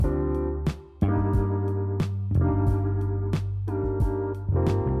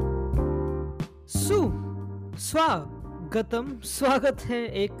स्वागत है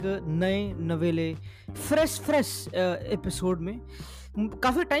एक नए नवेले फ्रेश एपिसोड में।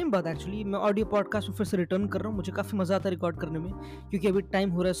 काफ़ी टाइम बाद एक्चुअली मैं ऑडियो पॉडकास्ट में फिर से रिटर्न कर रहा हूँ। मुझे काफ़ी मज़ा आता है रिकॉर्ड करने में, क्योंकि अभी टाइम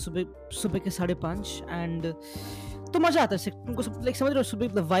हो रहा है सुबह के 5:30 एंड तो मज़ा आता है। तुमको सब लाइक समझ रहे हो,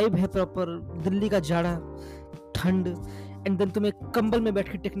 सुबह वाइब है प्रॉपर, दिल्ली का जाड़ा, ठंड, एंड देन तुम एक कंबल में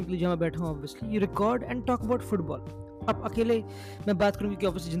बैठ के टेक्निकली जहाँ बैठा हूँ obviously you record and talk about football. अब अकेले मैं बात करूँगी कि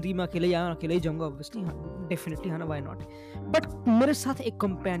ऑब्वियसली ज़िंदगी में अकेले ही जाऊँगा ऑब्वियसली, हाँ डेफिनेटली, हाँ ना, व्हाई नॉट। बट मेरे साथ एक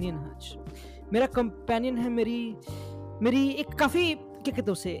कंपेनियन है आज। मेरा कंपेनियन है मेरी एक काफ़ी क्या कहते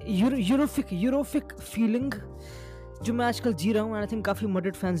हैं उसे, यूरोफिक फीलिंग जो मैं आजकल जी रहा हूँ। एंड आई थिंक काफ़ी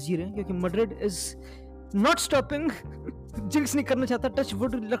मड्रिड फैंस जी रहे हैं, क्योंकि Madrid is not stopping. Jinx नहीं करना चाहता, टच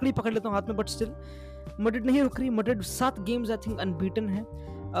वुड लकड़ी पकड़ लेता हूँ हाथ में, बट स्टिल मड्रिड नहीं रुक रही। Madrid 7 games I think unbeaten है।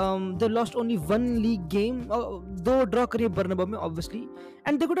 They lost only 1 league game, 2 draw करिए बर्नाबाउ में obviously,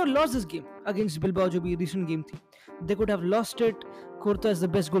 and they could have lost this game against Bilbao जो भी recent game थी। They could have lost it. Courtois is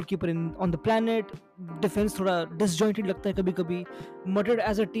the best goalkeeper on the planet. Defense थोड़ा disjointed लगता है कभी-कभी। Madrid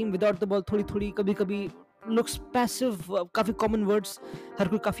as a team without the ball थोड़ी कभी-कभी looks passive, काफी common words हर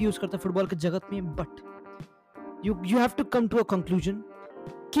कोई काफी यूज करता है फुटबॉल के जगत में, but you have to come to a conclusion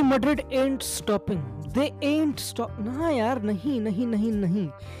कि Madrid ain't stopping, they ain't stop ना यार, नहीं।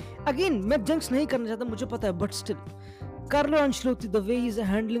 अगेन मैं जंक्स नहीं करना चाहता, मुझे पता है, but still Carlo Ancelotti the way he is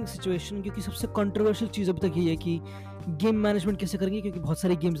handling situation, क्योंकि सबसे कंट्रोवर्शियल चीज अभी तक ये है कि गेम मैनेजमेंट कैसे करेंगे, क्योंकि बहुत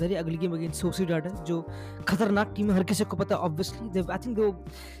सारी गेम्स आ रही है। अगली गेम अगेंस्ट सोसिएडाड है जो खतरनाक टीम है, हर किसी को पता है ऑब्वियसली। दे आई थिंक वो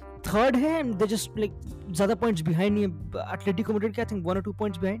थर्ड है एंड दे जस्ट लाइक ज्यादा पॉइंट्स बिहाइंड नहीं है एटलेटिको मैड्रिड के, I think 1 or 2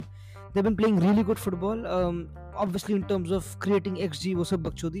 points behind. They've been playing really good football, obviously in terms of creating XG, वो सब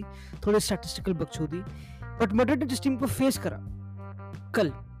बकचोदी, थोड़े statistical बकचोदी। But Madrid ने जिस टीम को फेस करा कल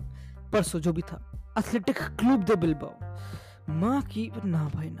परसों जो भी था, एथलेटिक क्लब दे बिल्बाओ, माँ की ना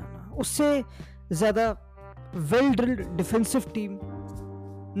भाई ना, उससे ज्यादा वेल ड्रिल्ड डिफेंसिव टीम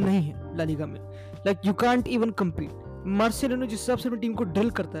नहीं है ला लीगा में। Like you can't even compete. Marcelino जिस हिसाब से अपनी टीम को ड्रिल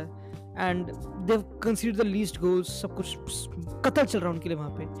करता है and they conceded the least goals, सब कुछ कतल चल रहा है उनके लिए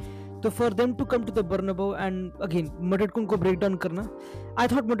वहां पे। तो for them to come to the Bernabeu and again Madrid को उनको ब्रेक डाउन करना, I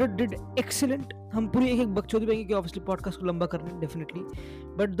thought Madrid did excellent. हम पूरी एक बकचोदी पाएंगे कि ऑब्वियसली पॉडकास्ट को लंबा करना definitely,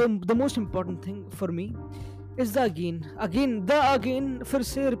 but the most important thing for me is the again फिर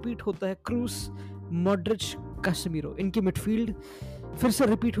से रिपीट होता है क्रूस, मॉड्रिच, कैसेमीरो, इनकी मिडफील्ड फिर से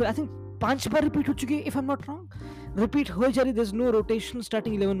रिपीट हुआ। आई थिंक 5 बार रिपीट हो चुकी है if I am not wrong, repeat हो जा रही। There is no rotation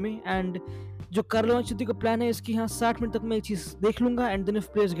starting 11 में। एंड जो कार्लो अंचेलोत्ती का प्लान है इसकी, हाँ 60 मिनट तक मैं एक चीज देख लूंगा and then if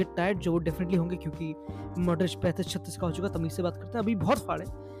players get tired, जो वो डेफिनेटली होंगे क्योंकि मॉड्रिच 35-36 का हो चुका, तमीज से बात करते हैं, अभी बहुत फाड़ है,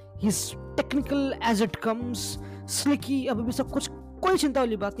 he is technical as it comes, slicky, अभी भी सब कुछ, कोई चिंता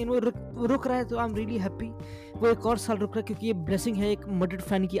वाली बात नहीं। वो रुक रहा है तो आई एम रियली हैप्पी। वो एक और साल रुक रहा है, क्योंकि ये ब्लेसिंग है एक मड्रिड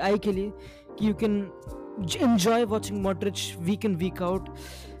फैन की आई के लिए कि you can enjoy watching Modric week in week out.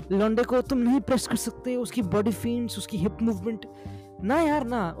 लॉन्डे को तुम नहीं प्रेस कर सकते, उसकी बॉडी फींट्स, उसकी हिप मूवमेंट ना यार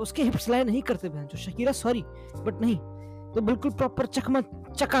ना, उसके हिप्स लाइन नहीं करते बहन जो शकीरा, सॉरी बट नहीं, तो बिल्कुल प्रॉपर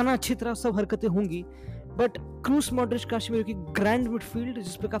चकाना अच्छी तरह सब हरकतें होंगी। बट क्रूस, मॉड्रिच, काश्मीर की ग्रैंड मिडफील्ड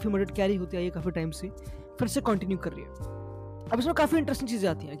जिसपे काफी मदद कैरी होती है काफी टाइम से, फिर से कंटिन्यू कर रही है। अब इसमें काफी इंटरेस्टिंग चीजें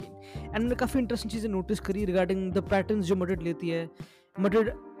आती हैं अगेन, एंड मैंने काफी इंटरेस्टिंग चीजें नोटिस करी रिगार्डिंग द पैटर्न्स जो मड्रिड लेती है।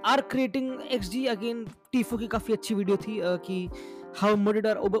 Madrid are creating XG, again Tifo की काफी अच्छी वीडियो थी कि how Madrid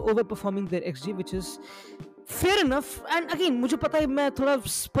are over performing their XG, which is fair enough. And again मुझे पता है, मैं थोड़ा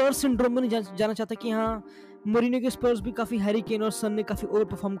स्पर्स सिंड्रोम में नहीं जाना चाहता कि हाँ मोरिनो के स्पर्स भी काफी हैरी केन और सन ने काफी ओवर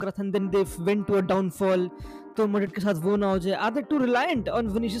परफॉर्म करा था, then they went to a downfall, तो मड्रिड के साथ वो ना हो जाए। Are they too reliant on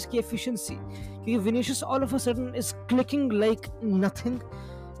Vinicius की एफिशिएंसी, क्योंकि Vinicius all of a sudden is clicking like nothing.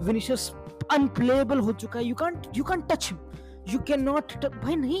 Vinicius unplayable हो चुका है, you can't touch him, you can not,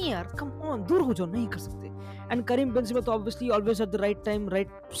 भाई नहीं यार, कम ऑन, दूर हो जाओ, नहीं कर सकते। एंड करीम बेंजेमा तो obviously always at the right time, right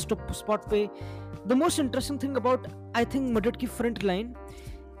spot पे। The most interesting thing about I think Madrid की फ्रंट लाइन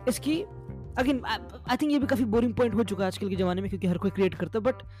इसकी, अगेन आई थिंक ये भी काफी बोरिंग पॉइंट हो चुका है आजकल के जमाने में, क्योंकि हर कोई क्रिएट करता है,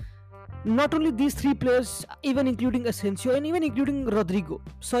 but not only these 3 players, even including Asensio and even including Rodrigo,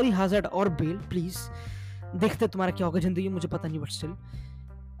 sorry Hazard और बेल, प्लीज देखते तुम्हारा क्या होगा जिंदगी, मुझे पता नहीं, बट स्टिल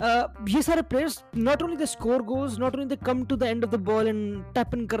ये सारे players not only they score goals, not only they come to the end of the ball and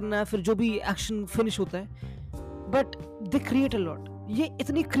tap in करना है, फिर जो भी एक्शन फिनिश होता है, but they create a lot. ये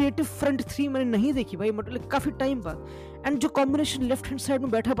इतनी क्रिएटिव फ्रंट 3 मैंने नहीं देखी भाई, मतलब काफी टाइम बाद। एंड जो कॉम्बिनेशन लेफ्ट हैंड साइड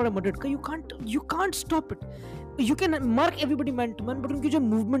में बैठा पड़ा मड्रिड का, you can't stop it. You can mark everybody man to man, but उनकी जो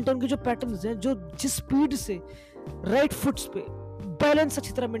मूवमेंट है, उनके जो पैटर्न्स हैं, जो जिस स्पीड से राइट फुट्स पे बैलेंस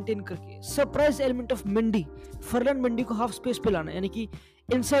अच्छी तरह मेंटेन करके, surprise element of Mendy, Ferland Mendy को हाफ स्पेस पे लाना, यानी कि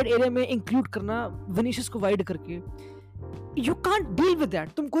इनसाइड एरिया में इंक्लूड करना, विनीशियस को वाइड करके, you can't deal with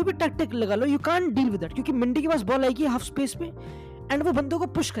that. तुम कोई भी टैक्टिक लगा लो, you can't deal with that, क्योंकि मेंडी के पास बॉल आएगी हाफ स्पेस में एंड वो बंदों को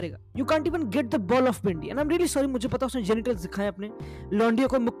पुश करेगा। You can't even get the ball off Mendy. And I am really sorry, मुझे पता उसने जेनिटल्स दिखाए अपने, लॉन्डियो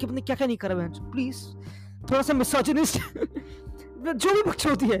को मुक्के अपने क्या क्या नहीं करा बहन, प्लीज थोड़ा सा मिसोजिनिस्ट जो भी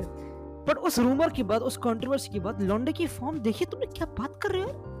बकचोदी है। बट उस रूमर के बाद, उस कंट्रोवर्सी के बाद लॉन्डे की फॉर्म देखिए तुमने, क्या बात कर रहे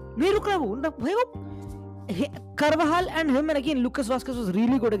हो, नहीं रुक रहा वो भाई। वो Carvajal and him, and again Lucas Vazquez was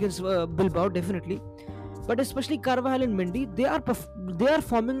really good against Bilbao, definitely, but especially Carvajal and Mendy, they are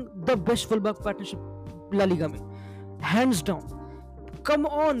forming the best fullback partnership La Liga में, hands down. Come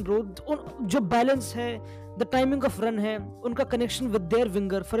on bro, जो balance है, the timing of run है, उनका connection with their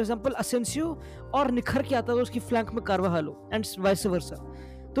winger, for example Asensio और निखर के आता है उसकी flank में Carvajal and vice versa.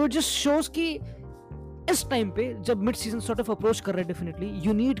 तो it just shows कि इस टाइम पे जब mid season sort of approach कर रहे हैं, definitely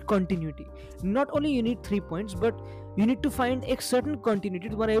you need continuity. Not only you need 3 points, but you need to find एक सर्टेन कंटिन्यूटी।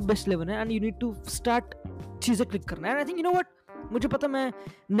 तुम्हारा बेस्ट 11 है and you need to start चीजें क्लिक करना है। And I think you know what, मुझे पता मैं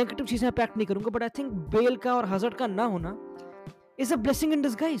नेगेटिव चीजें पैक नहीं करूंगा, बट आई थिंक बेल का और हज़ार्ड का ना होना is a blessing in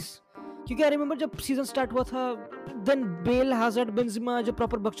disguise. क्योंकि आई रिमेंबर जब सीजन स्टार्ट हुआ था, देन बेल, हज़ार्ड, बेंजेमा जो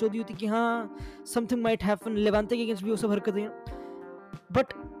प्रॉपर बकचोदी होती कि हाँ समथिंग माइट हैपन, लेवांते के अगेंस्ट भी वो सब हरकतें।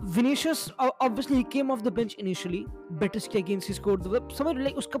 But Vinicius, obviously he came off the bench initially. Betis के against he scored the समझ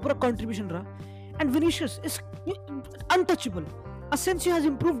like उसका पूरा contribution रहा। And Vinicius is untouchable. Asensio has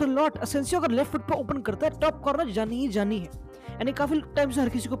improved a lot. Asensio अगर left foot पे open करता है, top corner जानी ही जानी है। And ये काफी टाइम से हर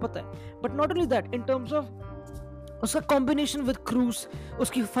किसी को पता है। But not only that, in terms of उसका कॉम्बिनेशन विद क्रूज,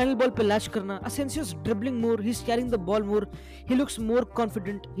 उसकी फाइनल बॉल पे लैच करना, Asensio is dribbling more, he's carrying the ball more, he looks more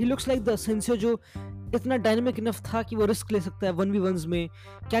confident, he looks like the Asensio जो इतना dynamic enough था कि वो risk ले सकता है 1v1s में,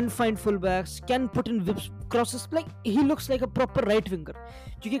 can find full backs, can put in whips, crosses, like he looks like a proper right winger.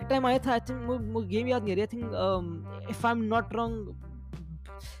 क्योंकि एक टाइम आया था, आई थिंक वो गेम याद नहीं आ रही, I think if I am not wrong,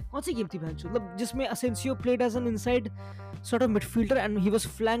 कौन सी गेम थी बहन, मतलब जिसमें Asensio played as an inside sort of midfielder and he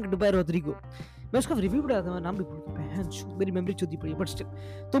was flanked by Rodrigo। मैं उसका रिव्यू पढ़ा था, मैं नाम भी भूल गया, मेरी मेमोरी चौथी पड़ी, बट स्टिल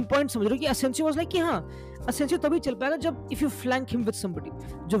तुम पॉइंट समझ रहे हो कि Asensio was like कि हाँ Asensio तभी चल पाएगा जब if you flank him with somebody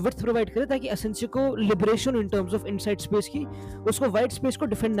जो width प्रोवाइड करे, ताकि Asensio को liberation in terms of inside space की, उसको वाइड स्पेस को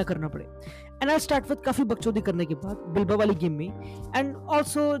डिफेंड ना करना पड़े। एंड आई स्टार्ट विद काफी बकचोदी करने के बाद बिल्बाओ वाली गेम में, एंड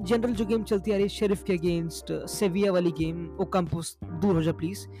ऑल्सो जनरल जो गेम चलती आ रही है शेरिफ के अगेंस्ट, सेविया वाली गेम, ओकाम्पोस दूर हो जा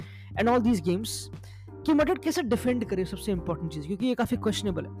please, and all these games कि मैड्रिड कैसे डिफेंड करे, सबसे इंपॉर्टेंट चीज, क्योंकि ये काफी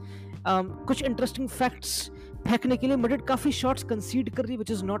क्वेश्चनेबल है। कुछ इंटरेस्टिंग फैक्ट्स फेंकने के लिए मैड्रिड काफी शॉट्स कंसीड कर रही है,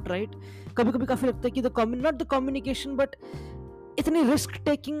 व्हिच इज नॉट राइट। कभी कभी काफी लगता है कि नॉट द कम्युनिकेशन, बट इतनी रिस्क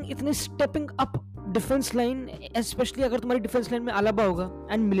टेकिंग, इतनी stepping up defence line, specially अगर तुम्हारी डिफेंस लाइन में अलाबा होगा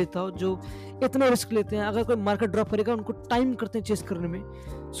एंड मिलिताओ जो इतने रिस्क लेते हैं, अगर कोई मार्कर ड्रॉप करेगा उनको टाइम करते हैं चेस करने में।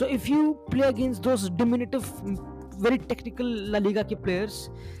 So if you play against those diminutive very technical La Liga के प्लेयर्स,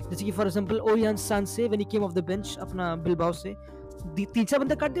 जैसे कि for example Oihan Sancet when he came off the bench अपना बिल्बाओ से, 3-4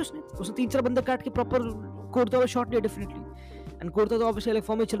 बंदे काट दिए उसने 3-4 बंदे काट के प्रॉपर कोर्ता हुआ शॉट लिया डेफिनेटली। एंड कोर्ता तो ऑब्वियसली अलग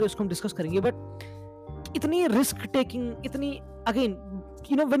फॉर्म में चल रहा है, उसको हम डिस्कस करेंगे, बट इतनी रिस्क टेकिंग, इतनी again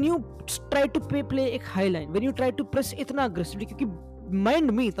you know when you try to play एक high line, when you try to press इतना अग्रेसिवली, क्योंकि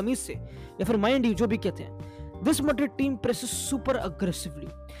माइंड मी तमीज से या फिर माइंड यू जो भी कहते हैं, this Madrid team presses super aggressively.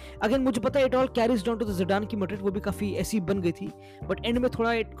 Again मुझे पता है it all carries down to the Zidane की मैड्रिड, वो भी काफी ऐसी बन गई थी, बट एंड में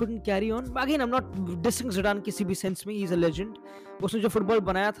थोड़ा it couldn't carry on. Again I am not dissing Zidane किसी भी सेंस में, ही इज अ लेजेंड, उसने जो फुटबॉल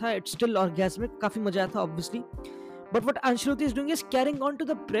बनाया था इट्स स्टिल ऑर्गेज़मिक, काफी मजा आया था obviously, but what Ancelotti is doing is carrying on to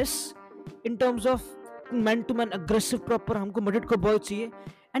the press in terms of man to man aggressive proper, हमको मैड्रिड को बॉल चाहिए,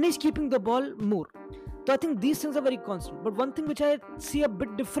 and he is keeping the ball मोर। तो I think these things are very constant, but one thing which I C a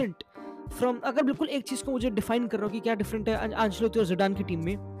bit different from, अगर बिल्कुल एक चीज को मुझे डिफाइन कर रहा हूँ कि क्या डिफरेंट है अंशेलोती और ज़िडान की टीम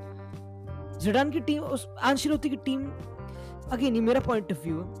में, ज़िडान की टीम उस अंशेलोती की टीम, अगेन ये मेरा पॉइंट ऑफ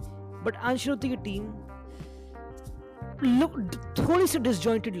व्यू है, बट अंशेलोती की टीम लुक थोड़ी सी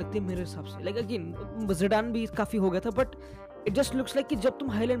डिसजॉइंटेड लगती है मेरे हिसाब से। लाइक अगेन ज़िडान भी काफी हो गया था, but it just looks like कि जब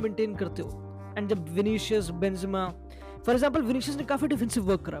तुम हाईलाइन मेंटेन करते हो एंड जब Vinicius, Benzema, for example Vinicius ने काफी डिफेंसिव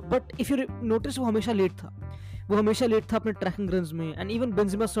वर्क करा, बट इफ यू नोटिस वो हमेशा लेट था, अपने ट्रैकिंग रन्स में, and even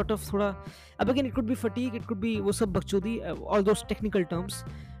Benzema sort of थोड़ा, अब again it could B fatigue, it could B वो सब बकचोदी, all those technical terms,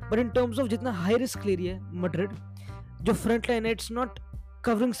 but in terms of जितना हाई रिस्क ले रही है मैड्रिड, जो फ्रंट लाइन है इट्स नॉट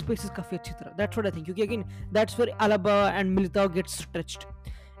कवरिंग स्पेसेस काफी अच्छी तरह, दैट्स व्हाट आई थिंक, क्योंकि again that's where Alaba and मिलिताओ gets stretched,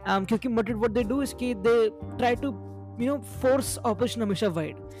 क्योंकि Madrid what they do is कि they try to you know force opposition हमेशा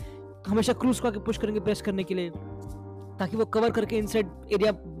वाइड, हमेशा क्रूज को आके पुश करेंगे प्रेस करने के लिए, ताकि वो कवर करके इनसाइड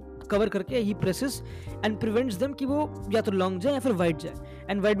एरिया कवर करके ही प्रेसेस एंड प्रिवेंट्स देम कि वो या तो लॉन्ग जाए या फिर वाइड जाए,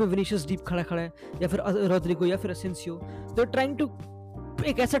 एंड वाइड में विनीशियस डीप खड़ा है या फिर रोड्रिगो या फिर Asensio, they are trying to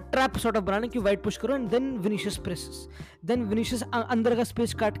एक ऐसा ट्रैप सॉर्ट ऑफ बनाना कि वाइड पुश करो and then Vinicius presses, then Vinicius अंदर का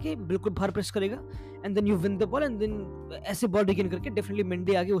स्पेस काट के बिल्कुल बाहर प्रेस करेगा and then you win the ball and then ऐसे बॉल रिगेन करके डेफिनेटली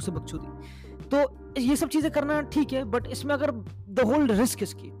मेंडी आगे उसे बकचोदी। तो ये सब चीजें करना ठीक है, बट इसमें अगर द होल रिस्क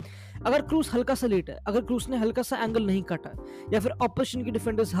इसकी, अगर क्रूज हल्का सा लेट है, अगर क्रूज ने हल्का सा एंगल नहीं काटा, या फिर ऑपोजिशन के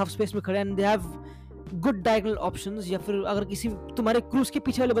डिफेंडर्स हाफ स्पेस में खड़े and they have good diagonal options, या फिर अगर किसी तुम्हारे क्रूज के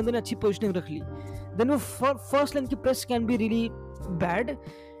पीछे वाले बंदे ने अच्छी पोजीशनिंग रख ली, देन वो फर्स्ट लाइन की press can be really bad.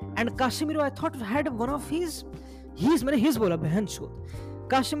 And Casemiro I thought had one of his मैंने हिज बोला बहन शोध,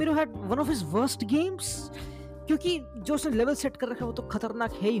 Casemiro had one of his worst games, क्योंकि जो उसने लेवल सेट कर रखा है वो तो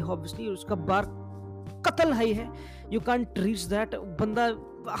खतरनाक है ही ऑब्वियसली, उसका बार कतल हाई है, यू कांट रीच दैट, बंदा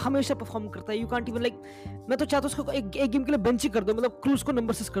हमेशा परफॉर्म करता है, यू कांट इवन लाइक, मैं तो चाहता हूँ उसको एक गेम के लिए बेंच ही कर दो, मतलब क्रूज को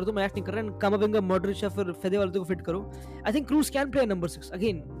नंबर 6 कर दो, मैं एक्ट नहीं कर रहा है, कामाविंगा, मॉड्रिच या फिर फेदे वाले को फिट करो। I think cruise can play number 6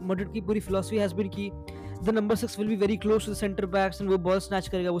 again, Modric की पूरी फिलॉसफी हैज बीन की the number 6 will be very close to the centre backs and वो बॉल स्नैच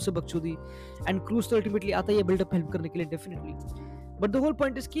करेगा, वो सब बकचोदी, एंड क्रूज तो अल्टीमेटली आता ही है बिल्डअप हेल्प करने के लिए definitely, but the whole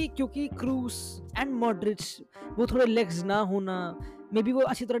point is कि क्योंकि क्रूज एंड मॉड्रिच वो थोड़े लेग्स ना होना, मे बी वो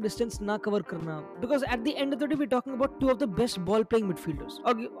अच्छी तरह डिस्टेंस ना कवर करना, because at the end of the day we talking about two of the best ball playing midfielders,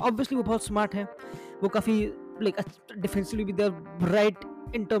 और ऑब्वियसली वो बहुत स्मार्ट है, वो काफी लाइक डिफेंसिवली भी they are right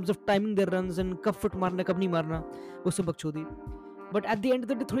in terms of timing there runs and कब foot मारना कब नहीं मारना, वो सब बकचोदी, but at the end of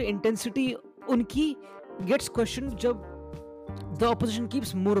the day थोड़ी इंटेंसिटी उनकी गेट्स क्वेश्चन जब the opposition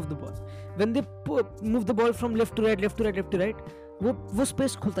keeps more of the ball, when they move the ball from left to right, left to right, left to right, वो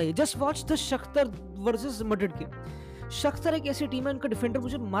space खुलता है। Just watch the शख्तर versus Madrid के, शख्तर एक ऐसी team है, उनका defender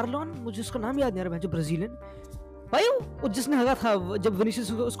मुझे मार्लोन, मुझे उसका नाम याद नहीं आ रहा है, जो ब्राजीलियन भाई वो जिसने हगा था जब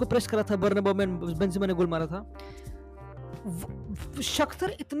विनीसियस उसको प्रेस करा था, बर्नाब्यू में बेंजेमा ने गोल मारा था,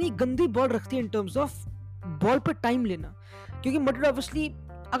 शख्तर इतनी गंदी बॉल रखती है इन टर्म्स ऑफ बॉल पे टाइम लेना, क्योंकि मैड्रिड ऑब्वियसली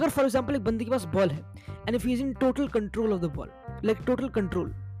अगर फॉर एग्जांपल एक बंदे के पास बॉल है and if he is in total control of the ball, like total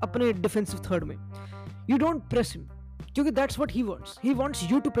control अपने डिफेंसिव थर्ड में, यू डोंट प्रेस हिम, क्योंकि that's what he wants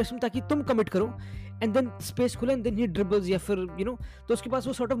you to press him, ताकि तुम कमिट करो एंड देन स्पेस खुले and then he dribbles, या फिर you know तो उसके पास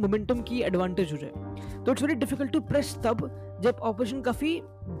वो सॉर्ट ऑफ मोमेंटम की एडवांटेज हो जाए। तो it's very difficult to press तब जब ऑपोजिशन काफी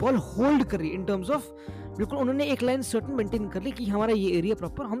बॉल होल्ड कर रही है इन टर्म्स ऑफ, बिल्कुल उन्होंने एक लाइन सर्टन मेंटेन कर ली कि हमारा ये एरिया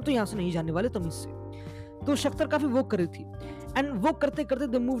प्रॉपर, हम तो यहाँ से नहीं जाने वाले तमीज से, तो शख्तर काफी वो कर रही थी एंड वो करते करते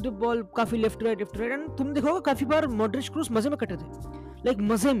दे मूव द बॉल काफी लेफ्ट राइट एंड तुम देखोगे काफी बार मॉड्रिच क्रूज मजे में कटे थे, लाइक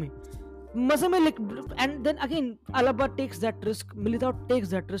मजे में like, and then again Alaba takes that risk, मिलिताओ takes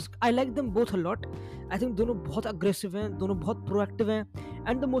that risk, I like them both a lot, I think दोनों बहुत अग्रेसिव हैं, दोनों बहुत प्रोएक्टिव हैं,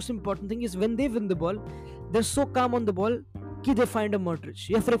 and the most important thing is when they win the ball they are so काम on the ball कि they find a Modric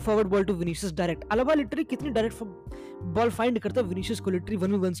या फिर एक forward ball to Vinicius direct. Alaba literally कितनी डायरेक्ट बॉल फाइंड करता है Vinicius को literally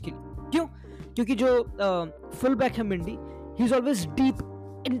 1v1 के लिए, क्यों? क्योंकि जो फुल बैक है Mendy, he is always deep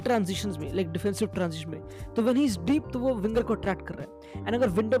in transitions में, लाइक डिफेंसिव ट्रांजिशन में, तो व्हेन ही इज डीप तो वो विंगर को अट्रैक्ट कर रहा है, एंड अगर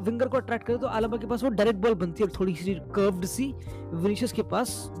विंगर को अट्रैक्ट करे तो अलाबा के पास वो डायरेक्ट बॉल बनती है थोड़ी सी कर्व्ड सी, विनीशियस के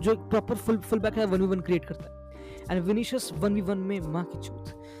पास जो एक प्रॉपर फुल बैक है 1v1 क्रिएट करता है, एंड विनीशियस 1v1 में मां की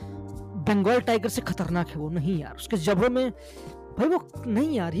चूत बंगाल टाइगर से खतरनाक है वो, नहीं यार उसके जबड़ों में भाई वो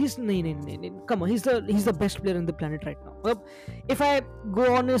नहीं यार, ही इज नहीं कम, he is the best player in the planet right now. अब इफ आई गो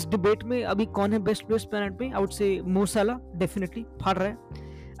ऑन इस डिबेट में अभी कौन है बेस्ट प्लेयर प्लेनेट पे, आई वुड से मो साला डेफिनेटली फाड़ रहा है,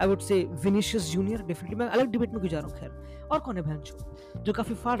 I would say Vinicius junior definitely, मैं अलग डिबेट में क्यों जा रहा हूँ, खैर और कौन है भैंचो जो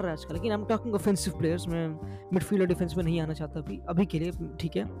काफी फाड़ रहा है आजकल, लेकिन I am talking offensive players, मैं मिडफील्ड और डिफेंस में नहीं आना चाहता अभी के लिए,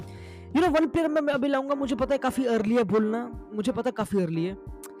 ठीक है। यू नो वन प्लेयर मैं अभी लाऊंगा, मुझे पता है काफी अर्ली है बोलना, मुझे पता है काफी अर्ली है,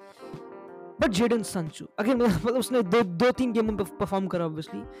 बट जेडन सांचो अगेन, मतलब उसने दो तीन गेमों में परफॉर्म करा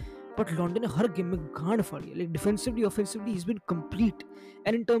ऑब्वियसली, बट लॉन्डन ने हर गेम में गांड फाड़ी, like defensively offensively he is been complete,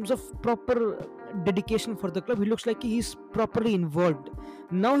 and in terms of proper dedication for the club he looks like he is properly involved,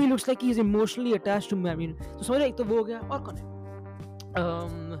 now he looks like he is emotionally attached to me, I mean तो समझ रहे, एक तो वो हो गया, और कौन है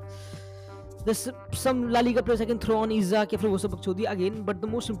there's some La Liga players I can throw on Isaac या फिर वो सब बकचोदी again, but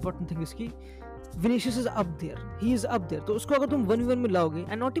the most important thing is कि Vinicius is up there, he is up there, तो उसको अगर तुम 1v1 में लाओगे,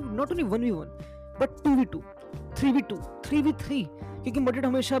 and not only 1v1 but 2v2, 3v2, 3v3, क्योंकि मैड्रिड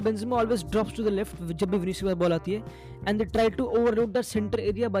हमेशा Benzema always drops to the left जब भी विनीशियस की बॉल आती है, and they try to overload that center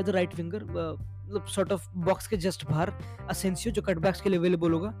area by the right winger, sort of box के just बाहर Asensio जो कटबैक्स के लिए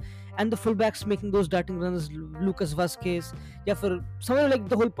अवेलेबल होगा, and the full backs making those darting runs, Lucas Vazquez, या फिर समझ लाइक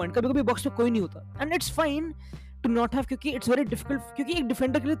द होल पॉइंट, कभी कभी बॉक्स में कोई नहीं होता, and it's fine to not have, क्योंकि इट्स वेरी डिफिकल्ट, क्योंकि एक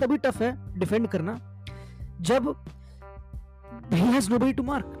डिफेंडर के लिए तभी टफ है डिफेंड करना जब he has nobody to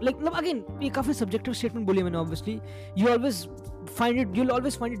mark, like मतलब अगेन ये काफी सब्जेक्टिव स्टेटमेंट बोली मैंने, obviously you'll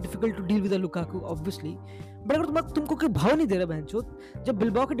always find it difficult to deal with a Lukaku obviously, but अगर तुमको कोई भाव नहीं दे रहा बहनचोद, जब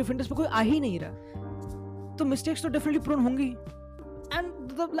बिल्बाओ के डिफेंडर्स पे कोई आ ही नहीं रहा, तो मिस्टेक्स तो डेफिनेटली प्रोन होंगी,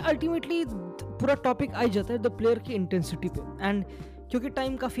 एंड अल्टीमेटली पूरा टॉपिक आ जाता है द प्लेयर की इंटेंसिटी पे, एंड क्योंकि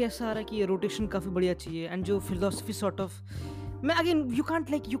टाइम काफ़ी ऐसा आ रहा है कि ये रोटेशन काफ़ी बढ़िया चाहिए, एंड जो फिलोसफी सॉर्ट ऑफ, मैं अगेन यू कांट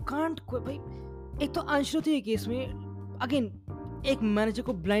भाई, एक तो अंशुलती के केस में अगेन एक मैनेजर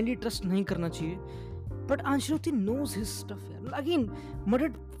को ब्लाइंडली ट्रस्ट नहीं करना चाहिए, बट अंशुलती नोज हिज स्टफ यार। अगेन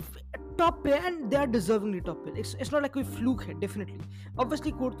मड्रिड टॉप पे and they are deservingly top पे, इट्स नॉट लाइक कोई फ्लूक है, डेफिनेटली।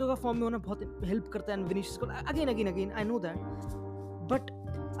 ऑब्वियसली कोर्टो का फॉर्म में होना बहुत हेल्प करता है, एंड विनीशियस को again I know that, but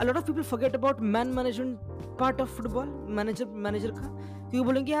a lot of people forget about man management part of football, manager का, क्योंकि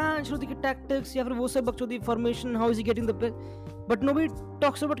बोलेंगे हाँ अंशुलती की टैक्टिक्स या फिर वो सब बकचोदी, formation, how is he getting the best, but nobody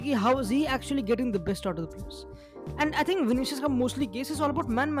talks about कि how is he actually getting the best out of the players. And I think Vinicius का mostly case is all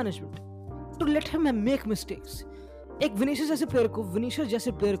about man management, to let him make mistakes. एक Vinicius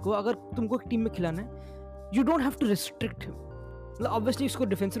जैसे player को अगर तुमको एक team में खिलाना है, you don't have to restrict him. मतलब ऑब्वियसली उसको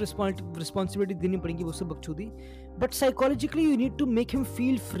डिफेंसिव रिस्पॉन्सिबिलिटी देनी पड़ेगी, वो सब बकचोदी, but psychologically you need to make him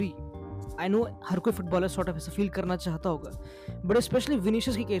feel free. I know हर कोई फुटबॉलर सॉर्ट ऑफ ऐसा फील करना चाहता होगा, बट स्पेशली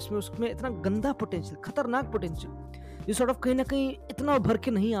विनीशियस के केस में उसमें इतना गंदा पोटेंशियल, खतरनाक पोटेंशियल, जो सॉर्ट ऑफ कहीं ना कहीं इतना भर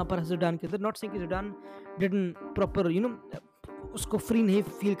के नहीं आ पा रहा ज़िडान के अंदर। नॉट सेइंग कि ज़िडान डिडंट प्रॉपर उसको फ्री नहीं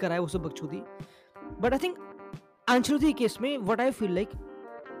फील कराया वो सब बकचोदी, बट आई थिंक अंशुलती के केस में what I feel like,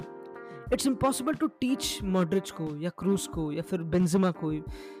 it's impossible to teach Modric को या क्रूज को या फिर बेंजेमा को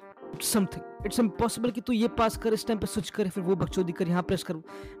समथिंग। इट्स इम्पॉसिबल कि तू ये पास कर, इस टाइम पे स्विच कर, फिर वो बकचोदी कर, यहाँ प्रेस कर।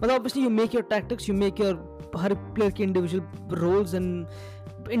 मतलब obviously you make your tactics, you make your her player के इंडिविजुअल रोल्स एंड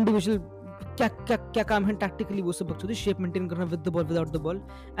इंडिविजुअल क्या काम है टैक्टिकली, वो सब बकचोदी, शेप मेंटेन करना with the ball, without the ball,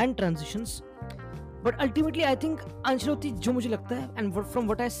 and transitions. But ultimately I think अंशुलती, जो मुझे लगता है and from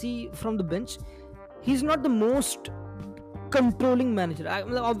what I C from the bench, he is not the most controlling manager.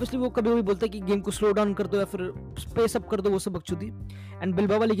 मतलब ऑब्वियसली वो कभी कभी बोलता है कि गेम को स्लो डाउन कर दो या फिर स्पेस अप कर दो, वो सब बकचोदी। एंड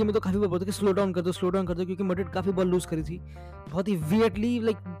बिल्बाओ वाली गेम में तो काफी बार बोलता है कि स्लो डाउन कर दो, क्योंकि मड्रिड काफी बॉल लूज करी थी बहुत ही वियर्डली।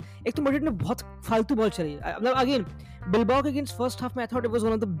 लाइक एक तो मड्रिड ने बहुत फालतू बॉल चलाई, मतलब अगेन बिल्बाओ के अगेंस्ट फर्स्ट हाफ में I thought it was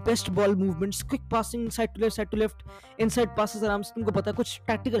one of the best ball movements, quick passing, side to left, inside passes आराम से। तुमको पता है कुछ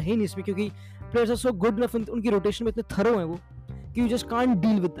टैक्टिकल है नहीं इसमें, क्योंकि players are so good enough, उनकी रोटेशन में इतने थरो हैं वो कि you just can't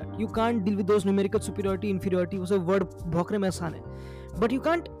deal with that. You can't deal with those numerical superiority, inferiority, वो सब वर्ड भौंकने में आसान है, but you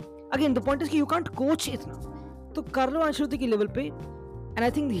can't, again the point is कि you can't coach इतना। तो कार्लो अंशुलती के लेवल पे, and I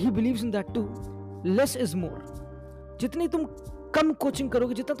think he believes in that too, less is more। जितनी तुम कम कोचिंग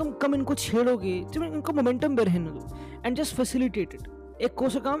करोगे, जितना तुम कम इनको छेड़ोगे, तुम इनको मोमेंटम में रहने दो, and just facilitate it। एक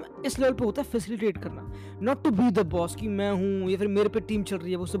कोच का काम इस लेवल पे होता है फैसिलिटेट करना, not to be the boss कि मैं हूँ या फिर मेरे पे टीम चल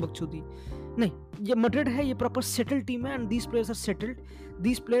रही है, वो सब बकचोदी नहीं। ये मड्रिड है, ये प्रॉपर सेटल्ड टीम है, and these players are settled.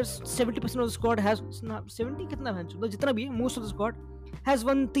 These players 70% of the squad has 70 कितना है, जितना भी है, most of the squad has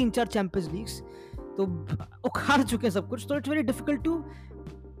one 3-4 champions leagues, तो उखाड़ चुके हैं सब कुछ। तो it's very difficult to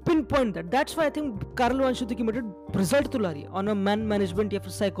pin point that. That's why I think Carlo अंशुलती की मड्रिड रिजल्ट तो ला रही है ऑन अ मैन मैनेजमेंट या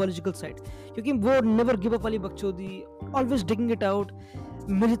फिर साइकोलॉजिकल साइड, क्योंकि वो नेवर गिव अप वाली बकचोदी, ऑलवेज डिगिंग इट आउट।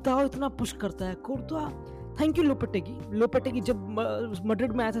 मिलिताओ इतना पुश करता है, कोर्तोआ, थैंक यू लोपेटेगी जब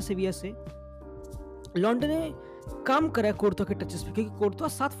मड्रिड में आया था सेविया से, लॉन्डो ने काम करा है कोर्तोआ के टचेस पे, क्योंकि कोर्तोआ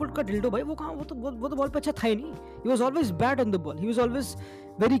 7 फुट का डिल्डो भाई, वो कहाँ, वो तो बॉल पे अच्छा था ही नहीं। He was always bad on the ball, he was always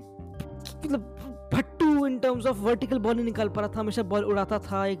very मतलब भट्टू इन टर्म्स ऑफ वर्टिकल बॉल नहीं निकाल पा रहा था, हमेशा बॉल उड़ाता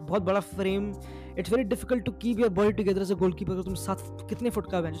था, एक बहुत बड़ा frame. It's very difficult to keep your body together as a goalkeeper. तुम 7 कितने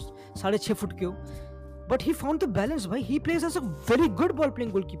फुट का, 6.5 फुट के हो, but he found the balance भाई, he plays as a very good ball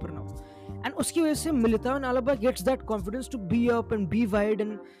playing goalkeeper now, and उसकी वजह से Militao and Alaba gets that confidence to be up and be wide,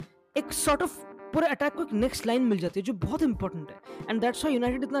 and एक sort of पूरे attack को एक next line मिल जाती है, जो बहुत इंपॉर्टेंट है। एंड दैट्स व्हाई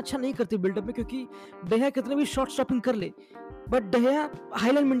यूनाइटेड इतना अच्छा नहीं करती बिल्डअप में, क्योंकि डेहा कितने भी शॉट स्टॉपिंग कर ले, बट डेहा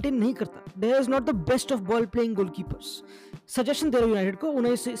हाईलाइन मेंटेन नहीं करता। De Gea is not the best of ball playing goalkeepers. Suggestion दे रहा हूँ यूनाइटेड को,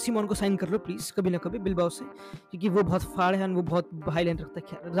 उन्हें सिमोन को साइन कर लो प्लीज कभी ना कभी बिल्बाओ से, क्योंकि वो बहुत फाड़ है, वो बहुत हाईलाइन रखता है।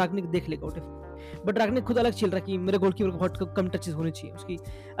 खैर रागनिक देख लेगा उठे, बट रागनिक खुद अलग चल रहा है कि मेरे गोलकीपर को बहुत कम टचेस होने चाहिए, उसकी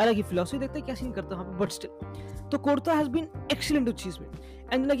अलग ही फिलॉसफी, देखते हैं क्या सीन करता है, बट स्टिल। तो कोर्तोआ हैज बीन एक्सीलेंट उस चीज में,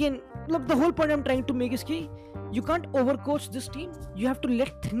 एंड अगेन मतलब the whole point I am trying to make is कि you can't overcoach this team, you have to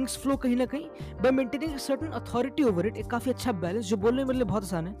let things flow कहीं ना कहीं by maintaining a certain authority over it। एक काफी अच्छा बैलेंस, जो बोलने मेरे लिए बहुत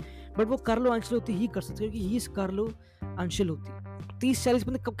आसान है, बट वो कार्लो अंचेलोत्ती ही कर सकते हैं, क्योंकि ही इज कार्लो अंचेलोत्ती। 30-40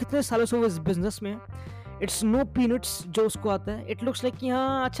 बंदे कितने सालों से वो इस बिजनेस में है, इट्स नो पीनट्स जो उसको आता है। इट लुक्स लाइक कि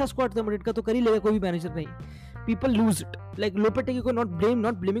हाँ अच्छा स्क्वाड था मड्रिड का, तो कर ही लेगा कोई भी मैनेजर, नहीं, people lose it। like Lopetegui को not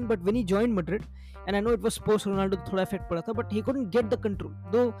blaming, but when he joined Madrid, and I know it was post Ronaldo थोड़ा effect पड़ा था, but he couldn't get the control,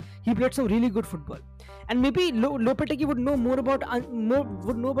 though he played some really good football, and maybe Lopetegui would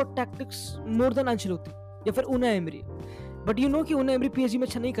know about tactics more than Ancelotti या फिर Unai Emery, but you know कि Unai Emery PSG में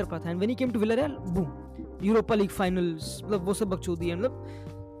अच्छा नहीं कर पाता है, and when he came to Villarreal, boom, Europa League finals, मतलब वो सब बकचोदी है,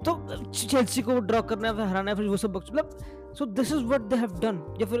 मतलब तो चेल्सी को ड्रॉ करना है, फिर हराना है, फिर वो सब मतलब, so this is what they have done.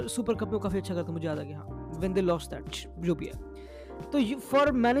 या फिर सुपर कप में काफी अच्छा करता, मुझे याद आ गया, हाँ, व्हेन दे लॉस्ट दैट, जो भी है। तो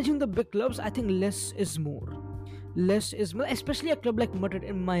for managing the big clubs I think less is more, especially a club like Madrid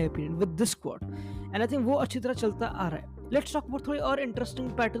in my opinion with this squad, and I think वो अच्छी तरह चलता आ रहा है. Let's talk about थोड़े और इंटरेस्टिंग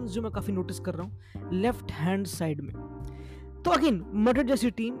पैटर्न्स जो मैं काफ़ी नोटिस कर रहा हूँ लेफ्ट हैंड साइड में. तो अगेन मड्रिड जैसी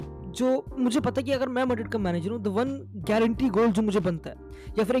टीम, जो मुझे पता है कि अगर मैं मड्रिड का मैनेजर हूँ, द वन गारंटी गोल जो मुझे बनता है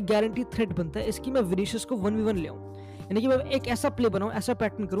या फिर एक गारंटी थ्रेट बनता है इसकी, मैं विनीशियस को 1v1 ले आऊँ. यानी कि मैं एक ऐसा प्ले बनाऊँ, ऐसा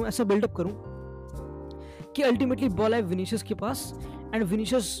पैटर्न करूँ, ऐसा बिल्डअप करूँ कि अल्टीमेटली बॉल आए विनीशियस के पास and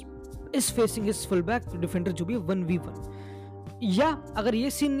Vinicius is facing his full back defender जो भी 1v1. या अगर ये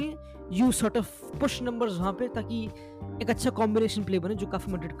सीन नहीं है, you sort of push numbers वहाँ पे, ताकि एक अच्छा कॉम्बिनेशन प्ले बने जो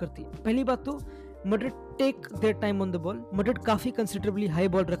काफ़ी मड्रिड करती है. पहली बात तो Madrid take their time on the ball. Madrid काफ़ी कंसिडरेबली हाई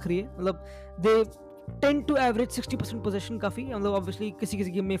बॉल रख रही है, मतलब they tend to average 60% possession काफ़ी, मतलब ऑब्वियसली किसी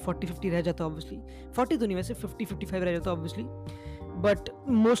किसी गेम में 40-50 रह जाता है, ऑब्वियसली 40 तो नहीं, वैसे 50-55 रह जाता है obviously, but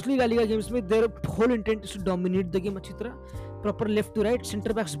mostly La Liga games में their whole intent is to dominate the game अच्छी तरह. Proper left to right,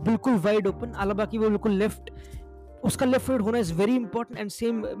 centre backs बिल्कुल वाइड ओपन, अलाबा की वो बिल्कुल लेफ्ट, उसका लेफ्ट फुट होना is very important, and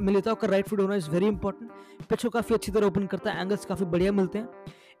same Militao का राइट फुट होना इज वेरी इंपॉर्टेंट. पिच को काफ़ी अच्छी तरह ओपन करता है, एंगल्स काफ़ी बढ़िया मिलते हैं.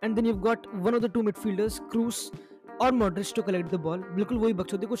 And then you got one of the two midfielders, Kroos और Modric to collect the ball. बिल्कुल वही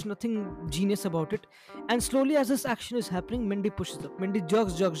बकचोदी, कुछ nothing genius about it. And slowly as this action is happening, Mendy pushes up, Mendy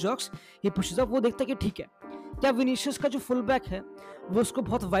जॉग्स, ये पुशेस अप. वो देखता है कि ठीक है, क्या विनीशियस का जो फुल बैक है वो उसको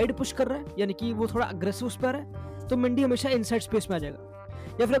बहुत वाइड पुश कर रहा है, यानी कि वो थोड़ा अग्रेसिव उस पर है, तो मेंडी हमेशा इनसाइड स्पेस में आ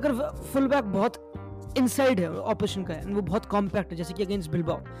जाएगा. या फिर अगर फुल बैक बहुत इनसाइड है ऑपोजिशन का है, वो बहुत कॉम्पैक्ट है जैसे कि अगेंस्ट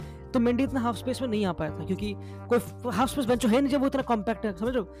बिल्बाओ, तो मेंडी इतना हाफ स्पेस में नहीं आ पाया था, क्योंकि कोई हाफ स्पेस बेंच है नहीं जब वो इतना कॉम्पैक्ट है,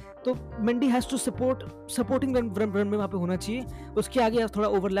 समझ रहे हो. तो Mendy has to supporting run में वहाँ पे होना चाहिए. उसके आगे थोड़ा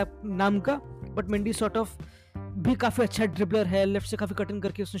ओवरलैप नाम का, बट मेंडी सॉर्ट ऑफ भी काफ़ी अच्छा ड्रिबलर है, लेफ्ट से काफ़ी कटिंग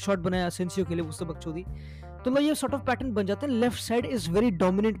करके उसने शॉट बनाया असेंसियो के लिए, वो सब बकचोदी. तो ये सॉर्ट ऑफ पैटर्न बन जाते हैं. Left side is very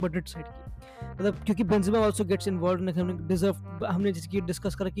dominant Madrid side की, मतलब क्योंकि बेंजेमा आल्सो गेट्स इन्वॉल्वड. हमने जैसे कि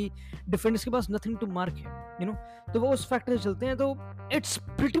डिस्कस करा कि डिफेंडर्स के पास नथिंग टू मार्क है, यू नो, तो वो उस फैक्टर से चलते हैं. तो it's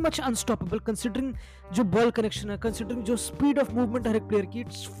pretty much unstoppable considering जो बॉल कनेक्शन है, कंसिडरिंग जो स्पीड ऑफ मूवमेंट हर एक प्लेयर की.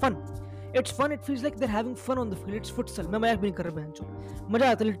 It's fun, it feels like there having fun on the field. It's futsal. मैं मजाक भी नहीं कर रहा बहनचोद, मजा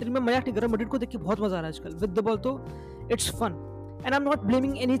आता है लिटरली. मैं मजाक नहीं कर रहा, मड्रिड को देख के बहुत मजा आ रहा है आजकल विद द बॉल. तो it's fun and I am not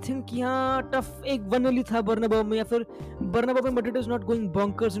blaming anything कि हाँ टफ एक 1-0 था बर्नाबाउ में, या फिर बर्नाबाउ में Madrid is not going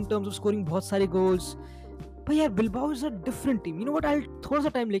bonkers in terms of scoring बहुत सारे गोल्स. भाई यार Bilbao is a different team. You know what, आई थोड़ा सा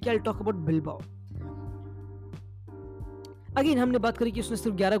टाइम लेके I talk about Bilbao. Again हमने बात करी कि उसने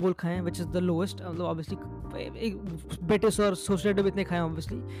सिर्फ 11 गोल खाए हैं, विच इज द लोएस्ट. मतलब ऑब्वियसली बेटिस और सोसिएडाड इतने खाए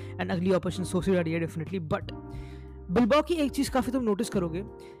ऑब्वियसली, एंड अगली ऑपोजिशन सोसिएडाड है डेफिनेटली. बट बिल्बाओ की एक चीज काफी तुम नोटिस करोगे,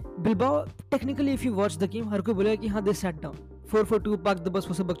 Bilbao technically if you watch the game, हर कोई बोलेगा कि हाँ दे सेट डाउन 4-4-2 पाक द बस,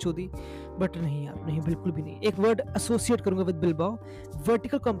 वो सब बकचोदी, बट नहीं यार, नहीं, बिल्कुल भी नहीं. एक वर्ड एसोसिएट करूंगा with Bilbao,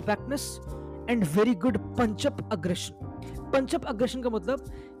 vertical compactness and very good पंचअप aggression. पंचअप aggression का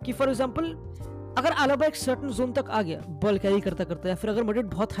मतलब कि फॉर एग्जांपल अगर अलाबा एक सर्टेन जोन तक आ गया बॉल कैरी करता करता, या फिर अगर मड्रिड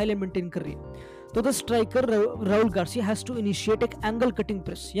बहुत हाई लाइन मेंटेन कर रही है, तो the striker Raul Garcia has to initiate एक एंगल कटिंग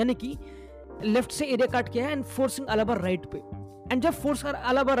प्रेस, यानी कि लेफ्ट से एरिया काट किया है एंड फोर्सिंग अलाबा राइट पे. एंड जब फोर्स कर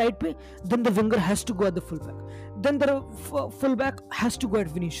अलाबा राइट पे, then the winger has to go at the full back, then the full back has to go at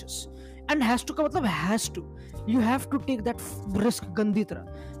Vinicius. And has to का मतलब has to, you have to take that risk गंदी तरह.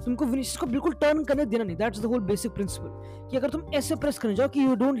 तुमको Vinicius को बिल्कुल turn करने देना नहीं. That's the whole basic principle, कि अगर तुम ऐसे प्रेस करने जाओ कि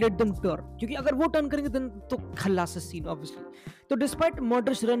you don't let them turn, क्योंकि अगर वो टर्न करेंगे देन तो खल्लास है सीन ऑब्वियसली. तो डिस्पाइट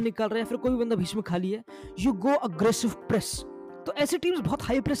मॉड्रिच रन निकाल रहे हैं, फिर कोई बंदा बीच में खाली है, यू गो अग्रेसिव प्रेस. तो ऐसी टीम्स बहुत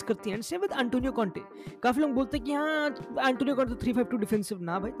हाई प्रेस करती हैं. And same with Antonio Conte. काफी लोग बोलते हैं कि हाँ एंटोनियो कॉन्टे 3-5-2 डिफेंसिव,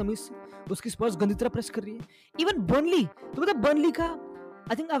 ना भाई तमीज से, उसकी स्पर्स गंदी तरह प्रेस कर रही है. इवन बर्नली, तो मतलब बर्नली का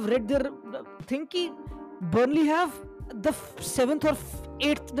I think I have read their thing कि Burnley have the 7th or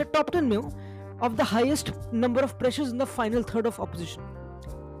 8th, the top 10 में of the highest number of pressures in the final third of opposition.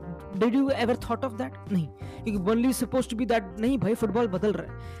 Did you ever thought of that? नहीं, क्योंकि Burnley is supposed to be that. नहीं भाई, football बदल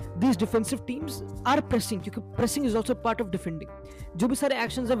रहा है. These defensive teams are pressing, क्योंकि pressing is also part of defending. जो भी सारे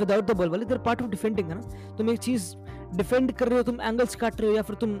actions है without the ball वाले, they're part of defending है ना. तुम एक चीज डिफेंड कर रहे हो, तुम एंगल्स काट रहे हो, या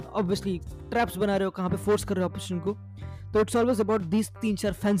फिर तुम ऑब्वियसली ट्रैप्स बना रहे हो, कहाँ पे फोर्स कर रहे हो ऑपोजिशन को. तो it's always about these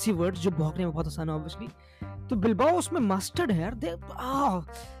 3-4 fancy words जो भौंकने में बहुत आसान है ऑब्वियसली. तो बिल्बाओ उसमें मास्टर्ड है यार.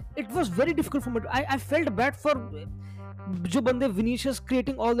 It was very difficult for me. I felt bad for जो बंदे Vinicius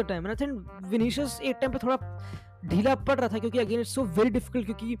creating all the time. I think Vinicius एक टाइम पे थोड़ा ढीला पड़ रहा था, क्योंकि again it's so very difficult,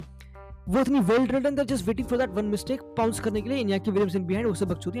 क्योंकि वो इतनी well drilled and just waiting for that one mistake pounce करने के लिए. इन्याकी विलियम्स इन बिहाइंड, उसे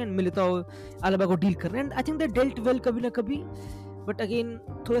बकचोदी एंड मिलिताओ अलाबा को डील कर रहे हैं. And I think they dealt well कभी ना कभी, बट अगेन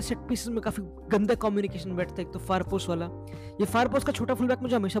थोड़े सेट पीसेस में काफ़ी गंदा कम्युनिकेशन बैठता है। एक तो फार पोस्ट वाला, ये फार पोस्ट का छोटा फुलबैक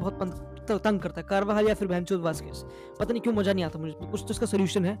मुझे हमेशा बहुत तंग करता है, कार्वाहाल या फिर वैनचोद वास्केस, पता नहीं क्यों मजा नहीं आता मुझे। कुछ तो इसका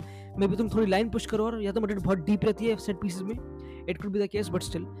सोल्यूशन है, मे बी तुम थोड़ी लाइन पुश करो, और या तो मटेड बहुत डीप रहती है सेट पीसेस में, it could be the case, but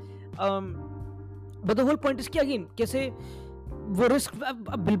still but the whole point is कि अगेन कैसे वो रिस्क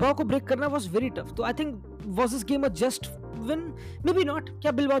बिलबाओ को ब्रेक करना वाज वेरी टफ। तो I think was this game a just win, maybe not.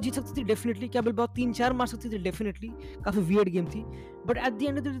 क्या Bilbao जीत सकती थी? डेफिनेटली। क्या बिलबाओ 3-4 मार सकती थी? डेफिनेटली। काफी वियर्ड गेम थी, but at the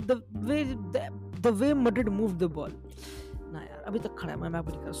end the way Madrid move the ball ना यार, अभी तक खड़ा है। मैं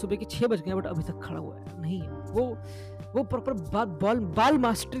आपको दिखा, सुबह के 6 बज गए बट अभी तक खड़ा हुआ है नहीं है। वो प्रॉपर बॉल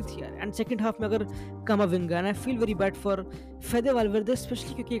मास्टरी थी यार। एंड सेकंड हाफ में अगर Camavinga, and I feel very bad for Fede Valverde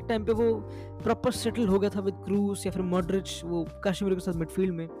specially, क्योंकि एक टाइम पे वो प्रॉपर सेटल हो गया था विद क्रूस या फिर मॉड्रिच, वो काश्मीर के साथ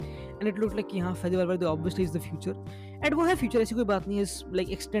मिडफील्ड में, एंड इट लुक लाइक कि हाँ Fede Valverde obviously is the future, and वो है फ्यूचर, ऐसी कोई बात नहीं है। Is like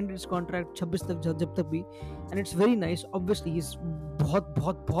extended his contract 26 तक, जब तक भी, and it's very nice. Obviously he is बहुत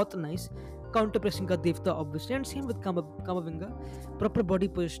बहुत बहुत नाइस काउंटर प्रेसिंग का देवता ऑब्वियसली, and same with Camavinga, proper body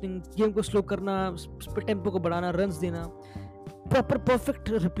positioning, game को स्लो करना, टेम्पो को बढ़ाना, रन्स देना, proper perfect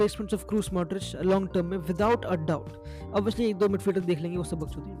replacements of Kroos Modric long term में विदाउट अ डाउट। ऑब्वियसली एक दो मिडफील्डर देख लेंगे, वो सब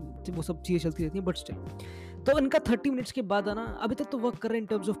बकचोदी, वो सब चीज़ें चलती रहती हैं, बट स्टिल तो इनका 30 मिनट्स के बाद आना अभी तक तो वर्क कर रहे हैं in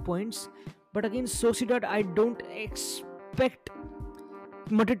terms of points, but again Sociedad I don't expect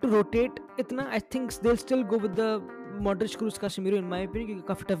Madrid to rotate इतना। I think they'll still go with the Modric, Kroos, Casemiro in my opinion, क्योंकि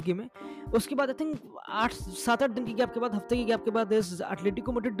काफी टफ गेम है। उसके बाद I think 7-8 दिन की गैप के बाद, हफ्ते की गैप के बाद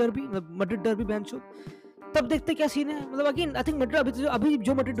एटलेटिको मैड्रिड डर्बी बेंचो, तब देखते क्या सीन है। मतलब अगेन आई थिंक मैड्रिड अभी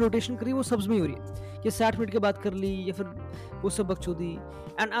जो मैड्रिड रोटेशन करी वो सब्ज में हो रही है कि 60 मिनट के बाद कर ली या फिर वो सब बकचोदी।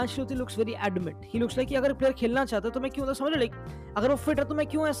 And Ancelotti looks very adamant, he looks like कि अगर प्लेयर खेलना चाहता है तो मैं क्यों, समझ लाइक अगर वो फिट है तो मैं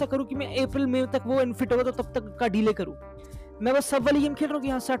क्यों ऐसा करूँ कि मैं अप्रैल मई तक वो इनफिट होगा तो तब तक का डीले करूँ। मैं बस सब वाली गेम खेल रहा हूँ कि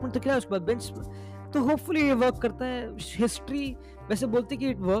हाँ 60 मिनट तक खेला, उसके बाद बेंच। तो होपफुली ये वर्क करता है। हिस्ट्री वैसे बोलती है कि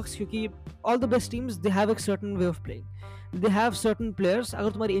इट वर्क्स, क्योंकि all the best teams they have एक certain way of playing, they have certain players.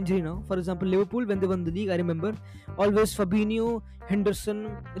 अगर तुम्हारी इंजरी ना हो, for example Liverpool when they won the league, I remember always Fabinho, Henderson,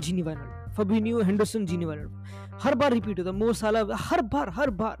 Gini Wijnaldum, Fabinho, Henderson, Gini Wijnaldum, हर बार repeat होता है। मो साला हर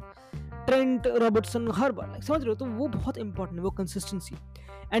बार ट्रेंट रॉबर्टसन, हर बार, समझ रहे हो? तो वो बहुत इंपॉर्टेंट है, वो consistency.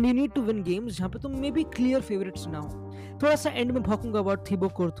 And you need to win games जहाँ पे तुम मे बी क्लियर फेवरेट्स ना हो। थोड़ा सा एंड में भौंकूंगा about Thibaut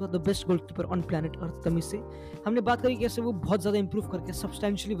Courtois, the best goalkeeper on planet Earth तमीज से। हमने बात करी कैसे वो बहुत ज़्यादा इंप्रूव करके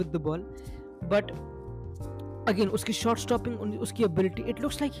substantially with the ball, but again उसकी शॉट स्टॉपिंग, उसकी ability, it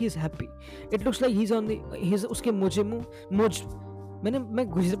looks like he is happy, it looks like he is on the उसके मोज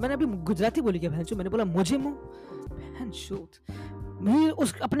मैंने अभी गुजराती बोली क्या बहन, मैंने बोला मोजेमो, बहन शोध नहीं,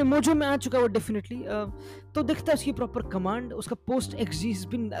 उस अपने मोजो में आ चुका है वो डेफिनेटली। तो दिखता है उसकी प्रॉपर कमांड, उसका post xG has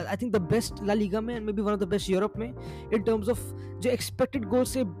been I think the best La Liga में, and maybe one of the best Europe में इन टर्म्स ऑफ जो एक्सपेक्टेड गोल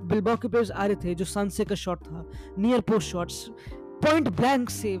से बिलबाओ के प्लेयर्स आ रहे थे, जो सांसे का शॉट था, near post shots, point blank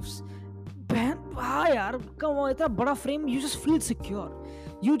saves, बहन हाँ यार कम, इतना बड़ा frame, you just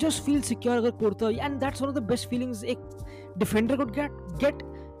feel secure अगर Courtois, and that's one of the best feelings एक defender could get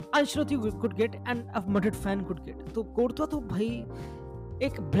Ancelotti could get and a Madrid fan could get। तो Courtois तो भाई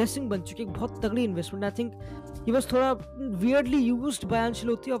एक ब्लेसिंग बन चुकी है, एक बहुत तगड़ी investment. I think he was थोड़ा weirdly used by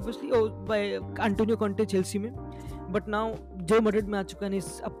Ancelotti obviously, और बाय एंटोनियो कॉन्टे चेल्सी में, बट नाउ जो मैड्रिड में आ चुका है,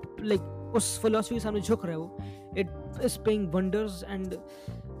 लाइक उस फिलॉसफी के सामने झुक रहा है वो, it is paying wonders. And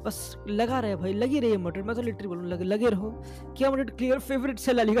बस लगा रहे भाई, लगी रही है मैड्रिड, मैं तो लिटरली बोलूँ लगे रहो। क्या मैड्रिड क्लियर फेवरेट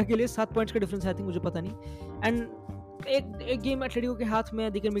है ला लीगा के लिए, 7 पॉइंट्स का डिफरेंस है आई थिंक, मुझे पता नहीं। एंड एक गेम एटलेटिको के हाथ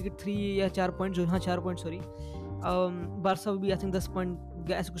में, दे कैन मेक इट 3 या 4 पॉइंट, जो हाँ 4 पॉइंट सॉरी, बारसा भी आई थिंक 10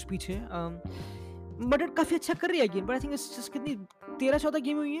 पॉइंट ऐसे कुछ पीछे। मैड्रिड काफ़ी अच्छा कर रही है गेम, बट आई थिंक इस कितनी 13-14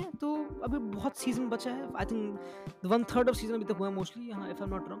 गेम हुई है, तो अभी बहुत सीजन बचा है। आई थिंक 1/3 ऑफ सीजन अभी तक हुआ है मोस्टली, हाँ if I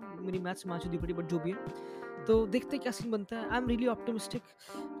am not wrong, मेरी मैथ्स में दी पड़ी, बट जो भी है तो देखते हैं क्या सीन बनता है। I am really optimistic.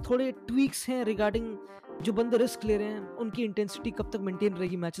 थोड़े ट्वीक्स हैं रिगार्डिंग जो बंदे रिस्क ले रहे हैं, उनकी इंटेंसिटी कब तक मेंटेन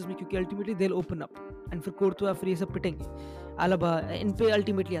रहेगी मैचेस में, क्योंकि ultimately they will open up, and फिर कोर्तुआ फिर ये सब पिटेंगे। आलाबा इन पे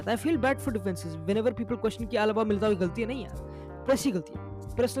अल्टीमेटली आता है। I feel bad for defences whenever people question कि आलाबा मिलता हुई गलती है, नहीं यार, प्रेस ही गलती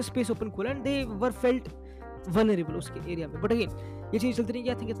है, प्रेस ने स्पेस ओपन खोला and they were felt vulnerable उसके एरिया में। बट अगेन ये चीज़ चलती नहीं,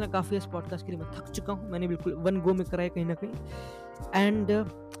 आई थिंक इतना काफ़ी है इस पॉडकास्ट के लिए, मैं थक चुका हूँ, मैंने बिल्कुल वन गो में कराया कहीं ना कहीं। एंड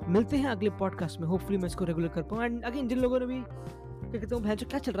मिलते हैं अगले पॉडकास्ट में, होपफुली मैं इसको रेगुलर कर पाऊँ। एंड अगेन जिन लोगों ने भी क्या कहते हैं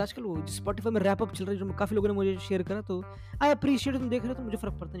क्या चल रहा है आजकल, वो स्पॉटिफाई में रैप अप चल रहा है, जो काफ़ी लोगों ने मुझे शेयर करा, तो आई अप्रिशिएट। तुम देख रहे हो तो मुझे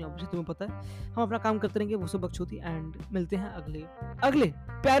फर्क पड़ता नहीं, ऑब्वियसली तुम्हें पता है, हम अपना काम करते रहेंगे, वो सब बकचोदी। एंड मिलते हैं अगले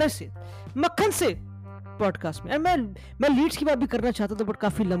प्यारे से मक्खन से पॉडकास्ट में। एंड मैं लीड्स की बात भी करना चाहता था, बट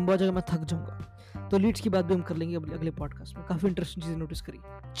काफ़ी लंबा जगह मैं थक जाऊंगा, तो लीड्स की बात भी हम कर लेंगे अगले पॉडकास्ट में। काफ़ी इंटरेस्टिंग चीज़ें नोटिस करी।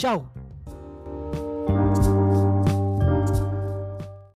 चाओ।